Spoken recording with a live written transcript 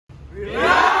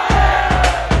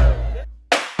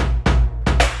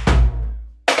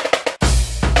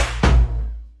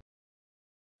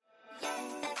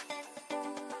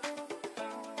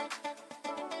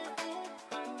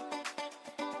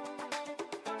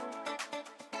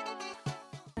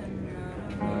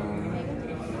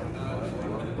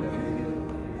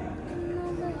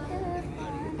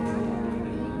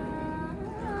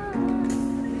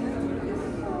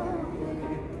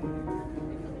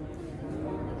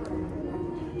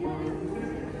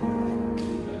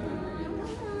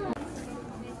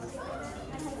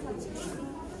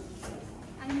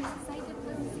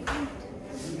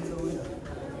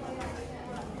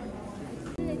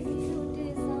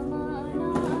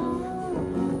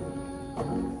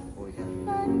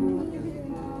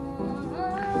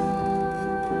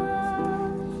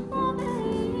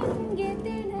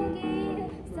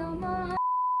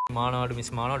මානවඩු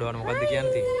miss මානවඩු වань මොකද්ද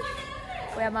කියන්නේ?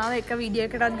 ඔයා මාව එක වීඩියෝ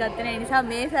එකකටවත් ගත්තේ නැහැ. ඒ නිසා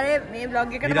මේ සැරේ මේ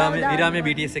vlog එකට විරාමයේ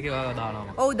BTS එකේ වාග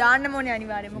දානවා. ඔව් දාන්න ඕනේ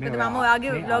අනිවාර්යයෙන්. මොකද මම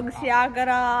ඔයාගේ vlog share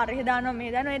කරා, අරහෙ දානවා,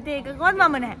 මෙහෙ දානවා. ඒත් ඒකකවත්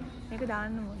මම නැහැ. මේක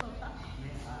දාන්න ඕනේ.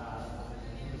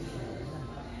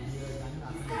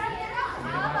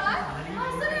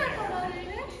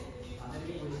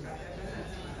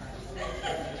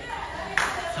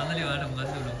 සඳලි වාට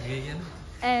මොකද්ද vlog එක කියන්නේ?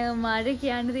 මාර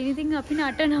කියන්න දෙන ඉතින් අපි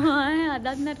නටනවා අදත්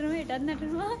නටනවා හෙටත්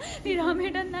නටනවා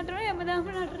විරාමයටත් නටනවා හැමදාම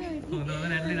නටනවා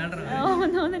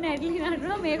හොඳ නැටලි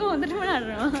නටනවා මේක හොඳටම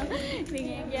නටනවා ඉතින්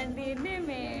ඒ කියන්න තියෙන්නේ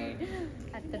මේ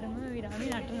ඇත්තටම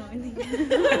විරාමේ නටනවා ඉතින්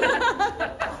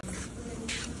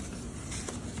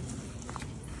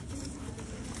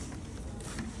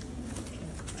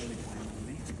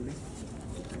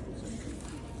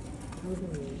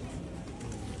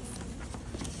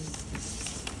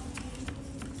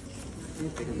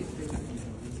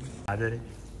අදරේ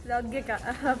vlog එක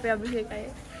අපේ අභිෂේකයි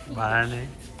බලන්නේ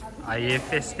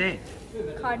IFS නේ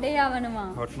කඩේ යවනවා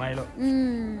hot milo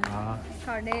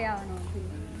කඩේ යවනවා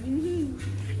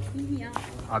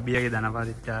අබියගේ ධන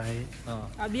පරිත්‍යාගයේ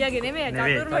අභියගේ නෙමෙයි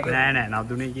කතුරුගේ නෑ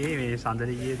නදුනිගේ මේ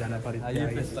සඳලිගේ ධන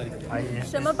පරිත්‍යාගයේ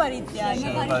ශ්‍රම පරිත්‍යාගය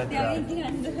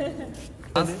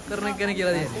කරන කෙනෙක්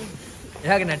කියලා දෙන්නේ.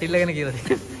 එයාගේ නැටිල්ල ගැන කියලා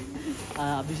දෙන්නේ.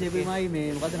 අභිෂේකෙමයි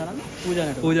මේ මොකද නරන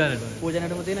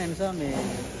පූජානටම තියෙන නිසා මේ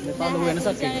පාලු වෙනසක්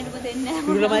තියෙනවා.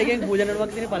 කුරුළමයිගෙන්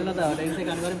පූජානටමක් තියෙන පළන දාට ඒ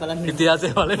නිසා අනිවාර්යෙන් බලන්න. ඉතිහාසය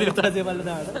බලන්න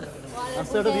දාට.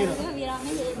 අස්සට තියෙනවා.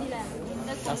 විරාමයේ දෙදිලා.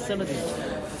 අස්සට තියෙනවා.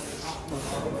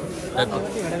 වැඩ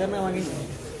කරනවා මගේ.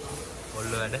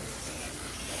 ඔල්ල වැඩ.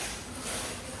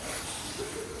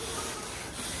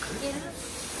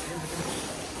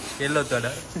 කෙල්ලොත් වැඩ.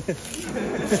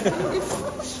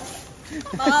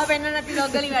 මම වෙන්න නැති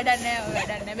vlog වලින් වැඩක් නැහැ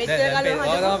වැඩක් නැහැ මෙච්චර කාලෙ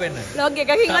vlog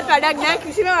එකකින්වත් වැඩක් නැහැ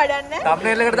කිසිම වැඩක් නැහැ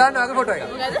thumbnail එකට දාන්න ඔයාගේ ෆොටෝ එක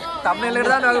thumbnail එකට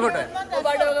දාන්න ඔයාගේ ෆොටෝ එක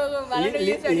ඔබට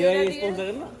බලන්න ස්පොන්සර්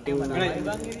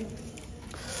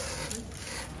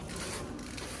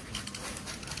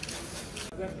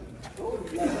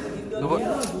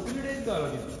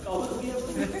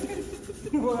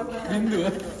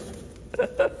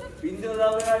බින්දුව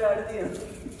දාලා වැඩ තියෙනවා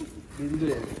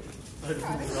බින්දුවේ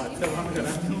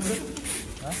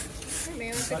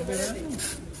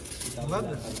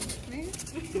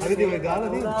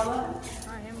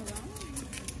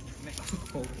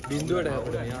බින්දුවට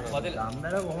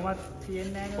කොහොමත්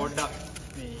තියෙන්නේ නැහැ පොඩ්ඩක්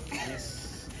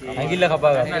ඇඟිල්ල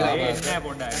කපා ගන්න නෑ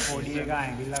පොඩ්ඩක් පොඩි එක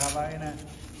ඇඟිල්ල කපාගෙන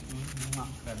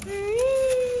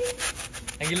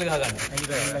ඇඟිල්ල ගහ ගන්න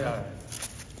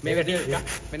මේ වැඩි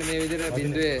මෙන්න මේ විදිහට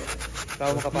බින්දුවේ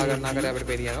රවුම කපා ගන්න ආකාරය අපිට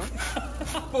පේනවා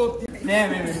නෑ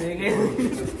මේකේ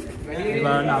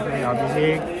බලන්න අපේ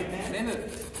අභිෂේක්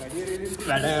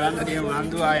වැඩ කරන්න තියෙන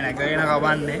මාන්දු ආයේ නැගගෙන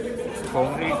කවන්නේ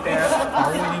කොන්ක්‍රීට් එක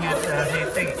පහුවෙනින්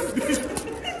ඇට් එකේ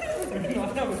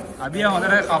අභිය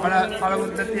හොඳට කපල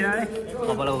පළමුද්දක් තියනනේ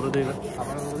කපල උරුදු එක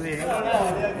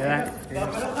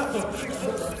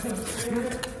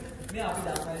මේ අපි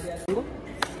දානවා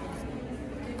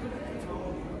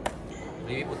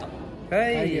මේ පුතා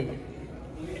හයි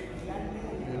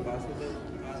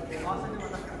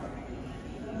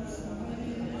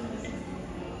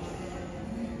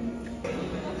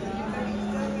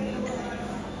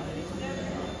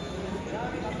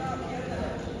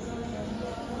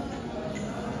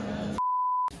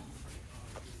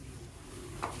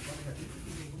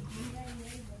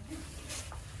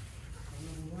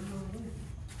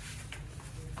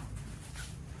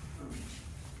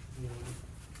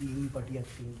පටියක්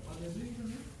තියෙනවා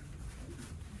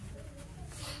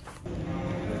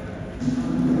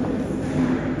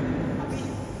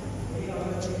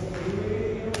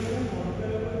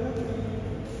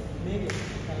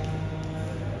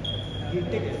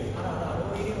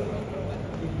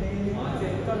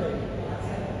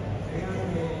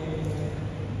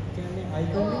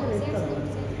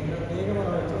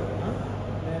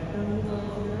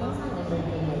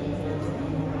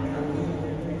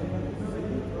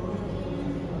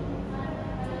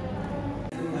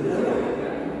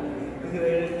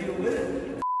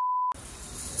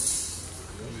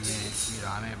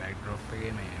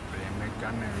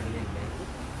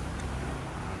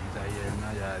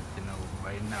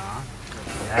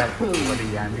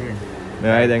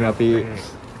මෙවයි දැන්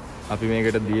අපි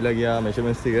මේකට දීලා ගියා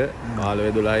මෙෂර්මන්ට්ස් ටික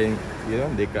 15 12න් කියනවා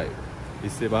 2යි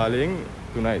 20 15න්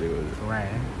 3යි ඒගොල්ලෝ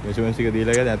 3යි මෙෂර්මන්ට්ස් ටික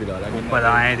දීලා ගියා දැන් අපි බලන්න උප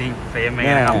තමයි ඉතින් ෆ්‍රේම් එක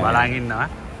නිකන් බලන් ඉන්නවා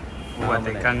ඌවත්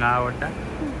එක්කන් ආවොට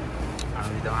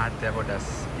අනිත් මහත්තයා පොඩස්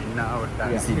ඉන්නවට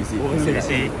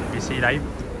බිසි ලයිව්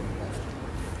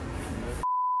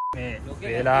මේ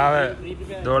වේලාව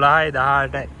 12යි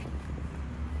 18යි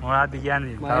මොනවද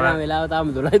කියන්නේ? මම වෙලාව තාම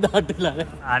 12:18 වෙලා.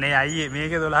 අනේ අයියේ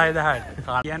මේක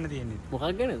 12:18. කියන්න තියෙන්නේ. මොකක්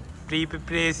ගැනද? Pre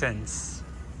preparations.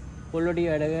 පොල්ලෝ ටික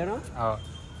වැඩ කරනවා. ඔව්.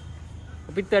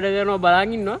 අපිත් වැඩ කරනවා බලන්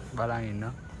ඉන්නවා. බලන්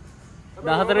ඉන්නවා.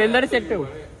 14 වෙනිදාට සෙට්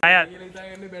වෙනවා. අය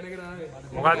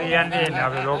මොකද කියන්නේ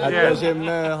අපි ලෝකයේ අත්‍යවශ්‍යම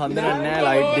හඳුනන්නේ නැහැ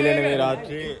ලයිට් දිලෙන මේ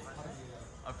රාත්‍රියේ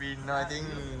අපි ඉන්නවා ඉතින්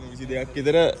 22ක්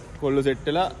විතර කොල්ල සෙට්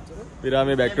වෙලා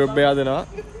විරාමයේ බෑක්ඩ්‍රොප් එක හදනවා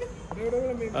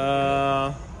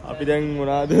අපි දැන්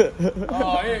මොනවාද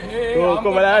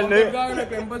ඔක්කොම බලන්නේ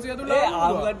කැම්පස් එක තුල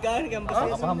ආම්ගඩ් ගාන කැම්පස්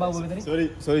එක හම්බව මෙතන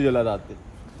සෝරි ජොලා තාත්තේ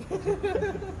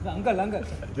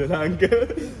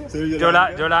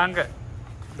ජොලාංක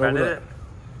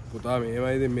පුතා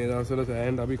මේවයිද මේ දවස්වල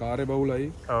සෑහෙන අපි කාර්ය බහුලයි.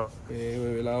 ඔව්. මේ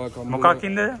වෙලාවක්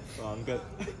මොකක්ින්ද? අංකල්.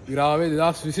 විරාමේ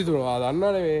 2023 ආ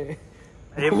දන්නවනේ මේ.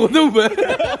 ඒ මොකද උඹ?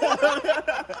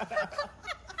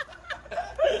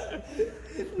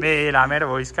 මේ ළමයට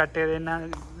වොයිස් කට් එක දෙන්න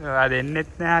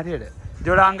දෙන්නෙත් නෑ හරියට.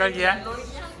 ජොලාංක කියන්නේ.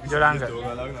 ජොලාංක.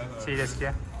 සීරියස්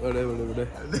කිය. ඔඩ.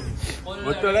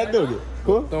 මොකද නැද්ද ඔගේ?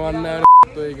 කො? තවන්න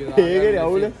ඒකේ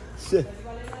අවුල.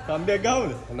 කම්බැක්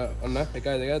ගහමුද? ඔන්න 1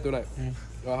 2 3යි.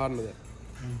 ආහාරද?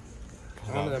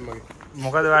 ආහාර දැන් මගේ.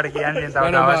 මොකද වාට කියන්නේ තව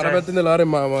අවශ්‍යයි. අර පැත්තෙන් ලාරෙන්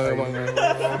මම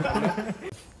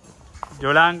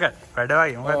ජොලාංක වැඩ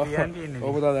වගේ මොකද කියන්නේ?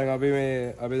 ඔබ දැන්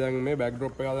අපි දැන් මේ බෑක්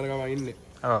ඩ්‍රොප් එක හදන ගමන් ඉන්නේ.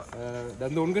 ඔව්.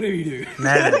 දැන් ඕන් කරේ වීඩියෝ එක.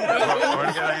 නෑ ඕන්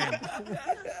කරන්නේ.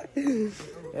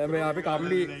 මේ අපි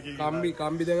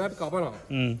කම්බි දැන් අපි කපනවා.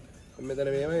 මෙතන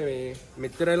මේ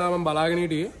මෙච්චර වෙලා මම බලාගෙන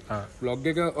හිටියේ. vlog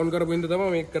එක ඔන් කරපු ඉඳ තමයි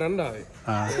මේක කරන්න ආවේ.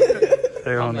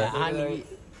 ඒක හොඳයි.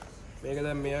 මේක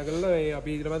දැන් මෙයා කළා මේ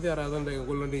අපි ඊට පස්සේ අර අතන්ට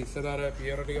ඒගොල්ලන්ට ඉස්සර අර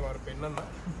පියර ටික මාර පෙන්නන්න.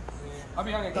 අපි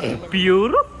හං එකක් කරලා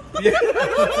පියුරු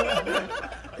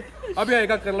අපි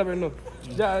එකක් කරලා පෙන්නොත්.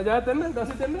 ජාත් එන්න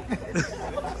දසිත එන්න.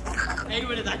 ඒක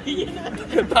වල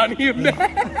තනියෙන්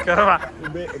කරවා.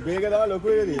 මේක තමයි ලොකු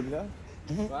එක තියෙන්නේ.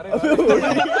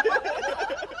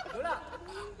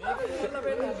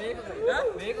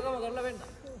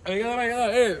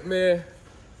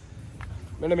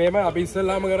 මෙන්න මේම අපි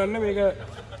ඉස්සල්ලාම කරන්න මේක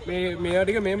මේ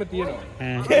ටික මේම තියෙනවා.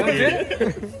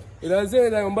 ඊට පස්සේ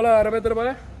දැන් උඹලා අර පැත්තට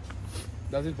බලන්න.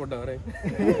 දසිත් පොඩ්ඩක් අරයි.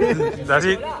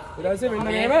 දසිත් ඊට පස්සේ මෙන්න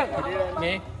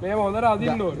මේම හොඳට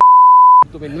අදින්න ඕනේ.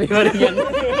 තු මෙන්න මේ වර කියන්නේ.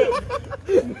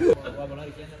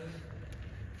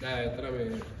 නෑ එතන මේ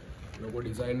ලොකෝ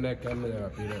ඩිසයින් එකක් ගන්න දැන්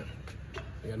අපි නේ.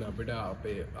 يعني අපිට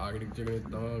අපේ ආකිටෙක්චර් කෙනෙක්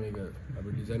තමයි මේක අපි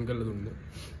ඩිසයින් කරලා දුන්නේ.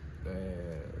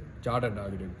 චාටර්ඩ්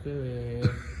ආකිටෙක්චර්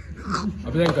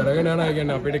අපි දැන් කරගෙන යනවා. ඒ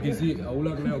කියන්නේ අපිට කිසි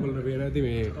අවුලක් නැහැ. ඔයගොල්ලෝ පේන ඇති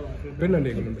මේ පෙන්නන්න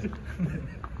ඒගොල්ලන්ට.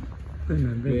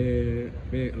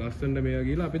 මේ ලස්සනට මේවා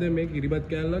ගිහලා අපි දැන් මේ කිරිබත්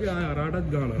කෑල්ලගේ ආය අරහටත්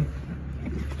ගහනවා.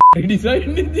 ඒ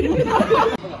ඩිසයින් එක තියෙනවා.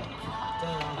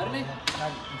 හරිනේ.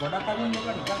 ගොඩක් අදින්න එක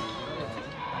නිකන්.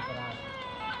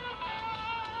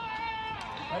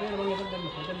 හරිනේ මම එතන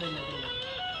දෙන්න.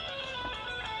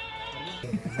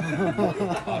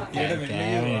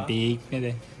 ටීක් නේද?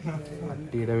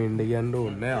 ටීට වෙන්න කියන්න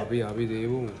ඕනේ. අපි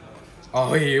දේවු.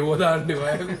 ඒව දාන්න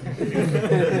බෑ.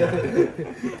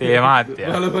 තේමාත්‍ය.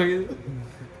 බලපගේ.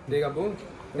 දෙක බොන්.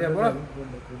 දෙක බොන.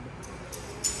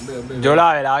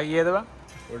 ජොලා වෙලා ගියද බං?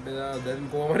 පොඩ්ඩක් දැන්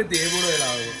කොහම හරි තේ බොන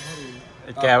වෙලාව.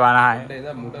 එකේ වනහයි.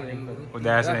 දැන් මුට වෙන්න.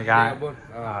 උදෑසන එක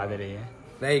ආදරේ.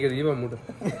 නෑ ඒක දීපන් මුට.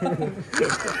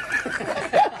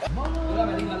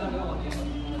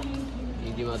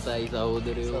 නිදිමතයි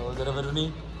සහෝදරයෝ. සහෝදරවරුනි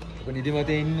ඔබ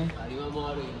නිදිමතේ ඉන්නේ. හරිම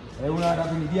අමාරුයි. ඒ වුණාට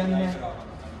අපි නිදියන්නේ නැහැ.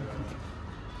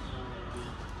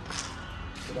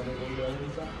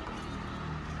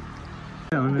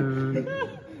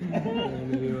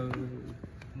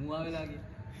 මුවා වෙලා ගියා.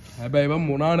 හැබැයි මම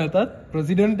මොනා නැතත්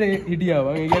ප්‍රෙසිඩන්ට් හිටියා මම.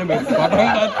 ඒ කියන්නේ පටන්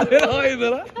ගත්තා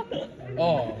ඉතලා.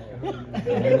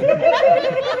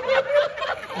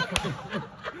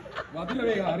 වතුර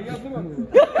මේක හරියට මම.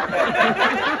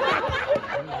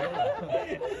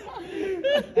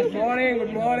 Good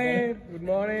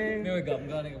morning. මේ ගම්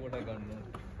ගාන එක පොඩක් ගන්න.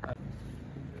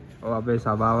 ඔව් අපේ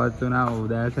සභාවත් වුණා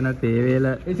උදෑසන තේ වේල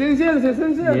Essentials.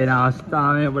 කියන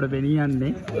අවස්ථාවේ ඔබට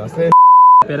පෙනියන්නේ. රසේ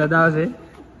පෙර දවසේ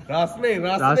රස්නේ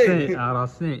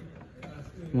රස්නේ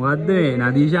මොකද්ද මේ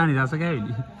නදීෂානි රස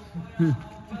කැවිලි.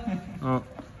 ඔව්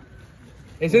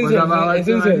Essentials.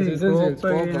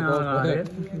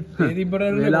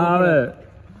 වෙලාව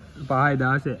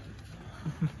 5:16.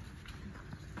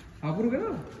 අපුරු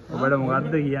කරා. ඔබට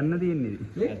මොකද්ද කියන්න තියෙන්නේ?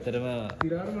 ඇත්තටම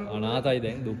අනාතයි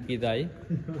දැන් දුක්ඛිතයි.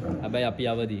 හැබැයි අපි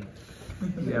අවදි.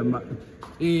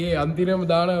 ඒ අන්තිමම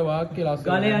දාන වාක්‍ය ලස්සන.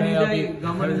 ගලේ අනිදයි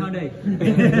ගමන හඬයි.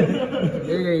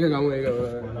 ඒක ගමු ඒක.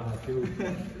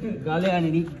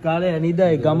 ගලේ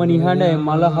අනිදයි ගම නිහඬයි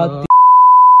මලහත්.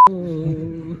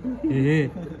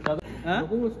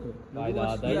 බයි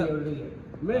දාතයි.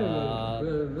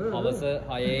 අවස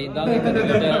 6 ඉඳන් එකකට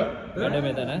වැඩ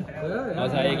මෙතන.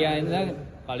 අවස 6 කියන්නේ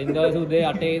කලින් දවස් උදේ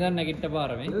 8 ඉඳන් නැගිට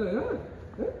පාර මේ.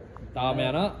 තාම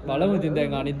යන බලමු ඉතින්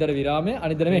දැන් අනිද්දර විරාමය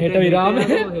අනිද්දර මේ හෙට විරාමය.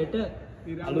 හෙට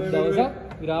අලුත් දවසක්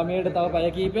විරාමයට තව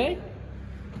පැය කීපයයි.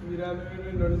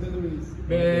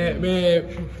 මේ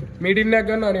මීටින් එකක්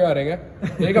ගන්න අනිවාර්යෙන් ඈ.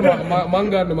 ඒක මං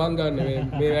ගන්න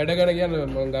මේ වැඩ ගැන කියන්නේ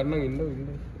මං ගන්න ඉන්න.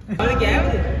 ඔය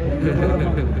කෑවද?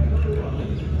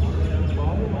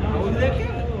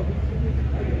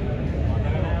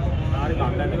 ආරි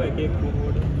කන්දන්නේ එක එක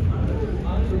කුඩ.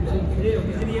 ඒ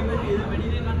ඔෆිසියලියම වැඩි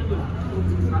ගන්න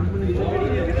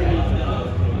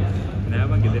නෑ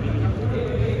මං ගෙදරින්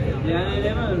යන්නේ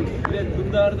නේම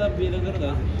තුන්දාරද බීල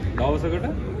කරලා දවසකට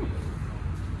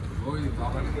ඔය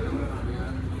තාපන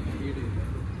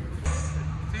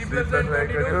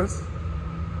SLIIT news.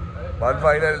 One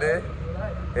final day.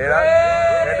 එහෙනම්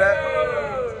හෙට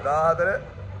 14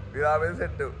 විරාමයෙන්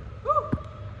සෙට් වෙමු.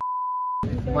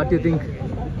 What do you think?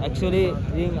 Actually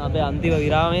ඉතින් අපේ අන්තිම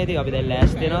විරාමයේදී අපි දැන්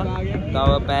ලෑස්ති වෙනවා. තව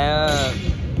පැය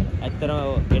ඇත්තටම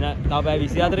වෙන තව පැය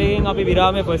 24කින් අපි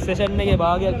විරාමයේ ෆස්ට් සෙෂන් එකේ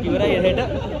භාගයක් ඉවරයි හෙට.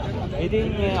 ඉතින්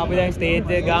අපි දැන් ස්ටේජ්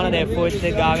එක ගාන දැන් F4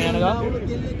 එක ගාගෙන යනවා.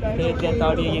 ස්ටේජ් එක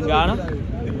තව ටිකකින් ගාන.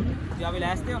 ඉතින් අපි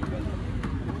ලෑස්ති වෙනවා.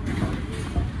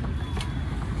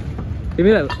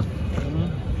 තිබිලා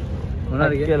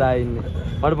මොනවාද කියලා ඉන්නේ.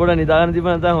 මට පොඩ නිදාගෙන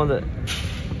තිබුණා නැත්නම් හොඳ.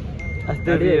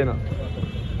 අස්තේ තියෙනවා.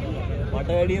 මට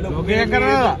වැඩි ලොකේ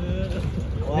කරනවා.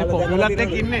 මේ පොපුලර්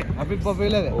එකක් ඉන්නේ. අපි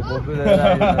පොපුලර්. ඔව් පොපුලර්.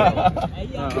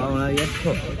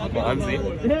 මාන්සි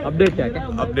අප්ඩේට් එකක්.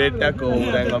 අප්ඩේට් එකක් ඕ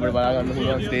දැන් අපිට බලා ගන්න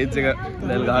පුළුවන් ස්ටේජ් එක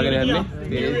දැන් ගහගෙන යන්නේ.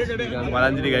 ස්ටේජ්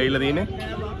බලන්ජි ටික ඇවිල්ලා තියෙන්නේ.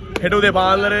 හෙට උදේ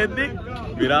පාන්දර වෙද්දි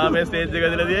විරාමයේ ස්ටේජ් එක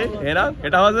ඇදලා තියෙයි. එහෙනම්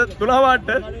හෙට හවස 3:00ට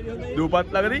දූපත්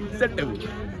ළඟදී සෙට් වෙමු.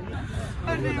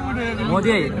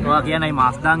 මොදියයි ඔයා කියනයි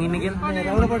මාස් දාන් ඉන්නේ කියලා.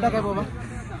 රවුල පොඩ්ඩක් අපෝම.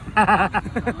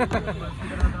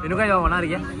 එනුකයි ඔය මොනාරි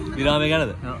කියන්නේ? විරාමය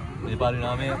ගැනද? මේ පාර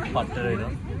විරාමය පට්ටර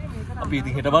වෙනවා. අපි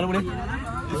ඉතින් හෙට බලමුනේ.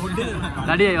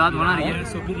 ගඩියයි වාත් මොනාරි කියන්නේ?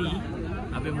 සුපිරි.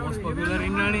 අපේ මොස් පොපුලර්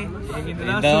ඉන්නවනේ. ඒකින්ද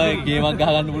ඉඳලා ගේමක් ගහ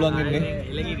ගන්න පුළුවන් වෙන්නේ.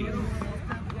 එළගිරි.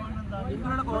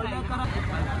 ඉන්නට කෝල් එකක් කරා.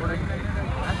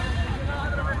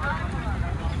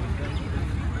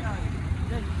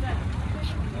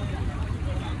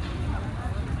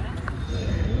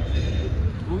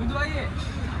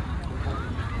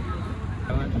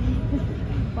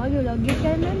 වාගේ vlog එක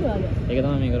කරන්නේ නැද්ද වාගේ? ඒක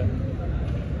තමයි මේ කරන්නේ.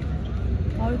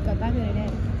 කවුරුත් කතා කරේ නැහැ.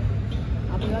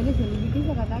 අපි වගේ සෙලිබ්‍රිටිස්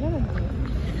කතා කරන්නේ.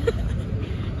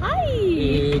 හයි.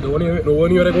 ඒ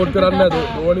ධෝනිව රෙකෝඩ් කරන්නේ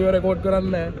ධෝනිව රෙකෝඩ්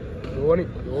කරන්නේ ධෝනි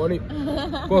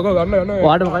කෝ ගන්න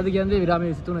ඔයාට මොකද්ද කියන්නේ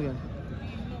විරාමයේ 23 කියන්නේ?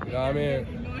 විරාමයේ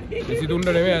 23ට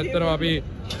නෙමෙයි ඇත්තටම අපි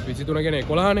 23 කියන්නේ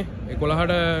 11නේ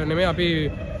 11ට නෙමෙයි අපි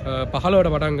 15ට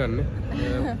පටන් ගන්න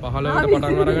 15ට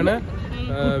පටන් අරගෙන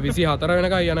 24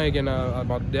 වෙනකන් යන ඒ කියන්නේ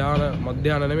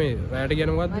මධ්‍යාහන නෙමෙයි රැයට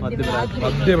කියන්නේ මොකද්ද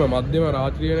මධ්‍යම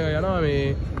රාත්‍රිය වෙනකන් යනවා මේ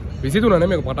 23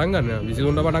 නෙමෙයි පටන් ගන්න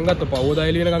 23ට පටන් ගත්ත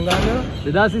පවෝදයිලි වෙනකන් ගන්නවා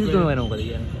 2023 වෙන මොකද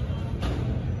කියන්නේ?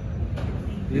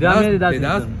 විරාමයේ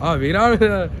 2023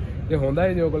 විරාමයේ හොඳයි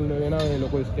ඉතින් ඔයගොල්ලෝ වෙනවා මේ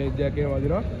ලොකු ස්ටේජ් එකක් එහෙම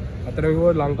වදිනවා අතන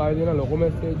කිව්වොත් ලංකාවේ තියෙන ලොකුම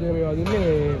ස්ටේජ් එක මේ වදින්නේ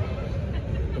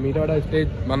මීට වඩා ස්ටේජ්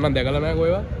මම නම් දැකලා නැහැ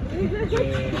කොහෙවත්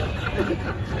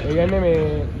ඒ කියන්නේ මේ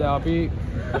දැන්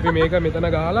අපි මේක මෙතන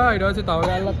ගහලා ඊට පස්සේ තව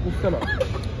ගාල්ලක් උස්සනවා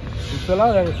උස්සලා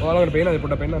දැන් ඔයාලකට පේනද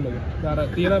පොඩ්ඩක් පෙන්නන්නද දැන් අර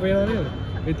තියලා පේනවද නේද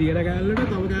මේ තියෙන ගාල්ලට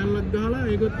තව ගාල්ලක් ගහලා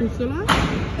ඒකත් උස්සලා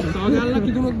තව ගාල්ලක්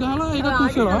ඉදුණුත් ගහලා ඒකත්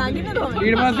උස්සනවා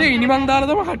ඊට පස්සේ ඉනිමන් දාලා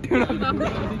තමයි කට්ටිය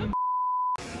නගන්නේ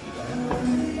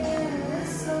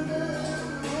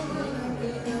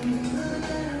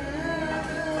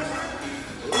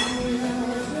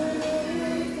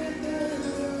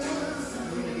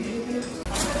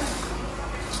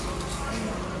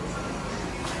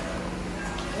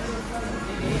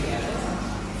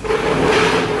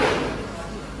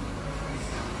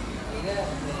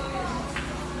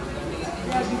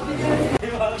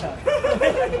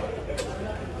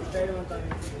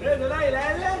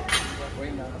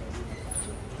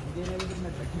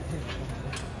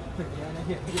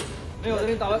මේ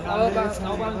උදේට තව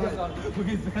බලන්න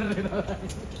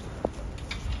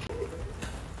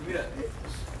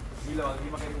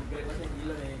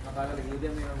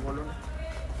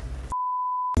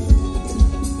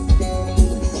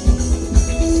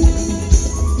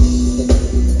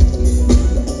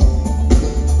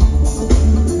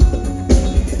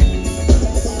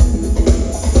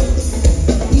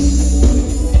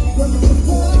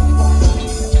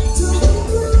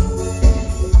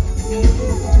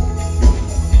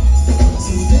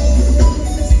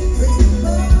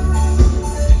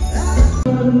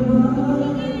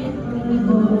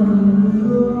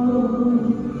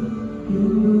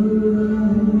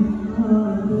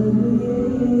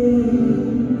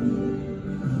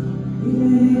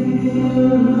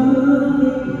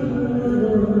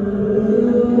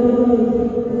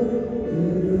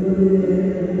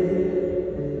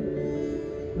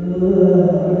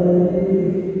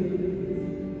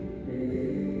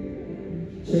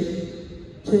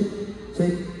අපි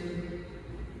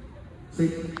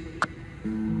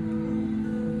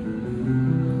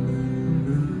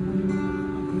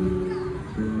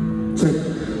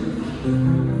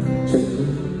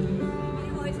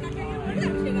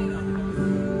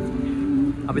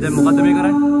දැන් මොකද්ද මේ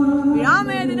කරන්නේ?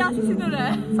 විරාමයේ දිනා සිසිතුල.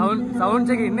 සවුන්ඩ්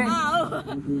එකේ ඉන්නේ. ඔව්.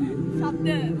 ශබ්ද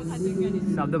මොකක්ද කියන්නේ?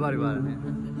 ශබ්ද පරිපාලනය.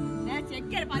 නෑ චෙක්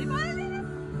කර පරිපාලනය නේ.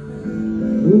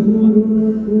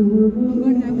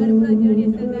 ගොඩ නගර ප්‍රජාරිය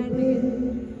සදාන්න එකේ.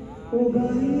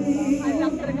 අය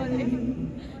ලක්තර කොල්ලේ.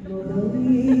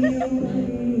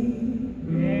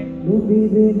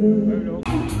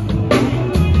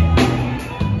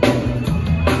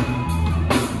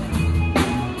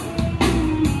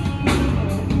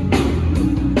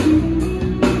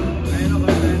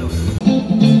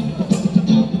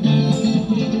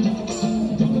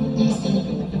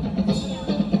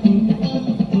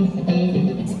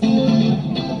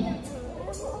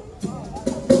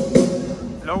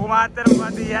 ලොකු මාත්තර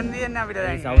මොකද කියන්නේ අපිට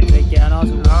දැන් සවුන්ඩ් එක යනවා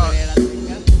සූම් කරේලා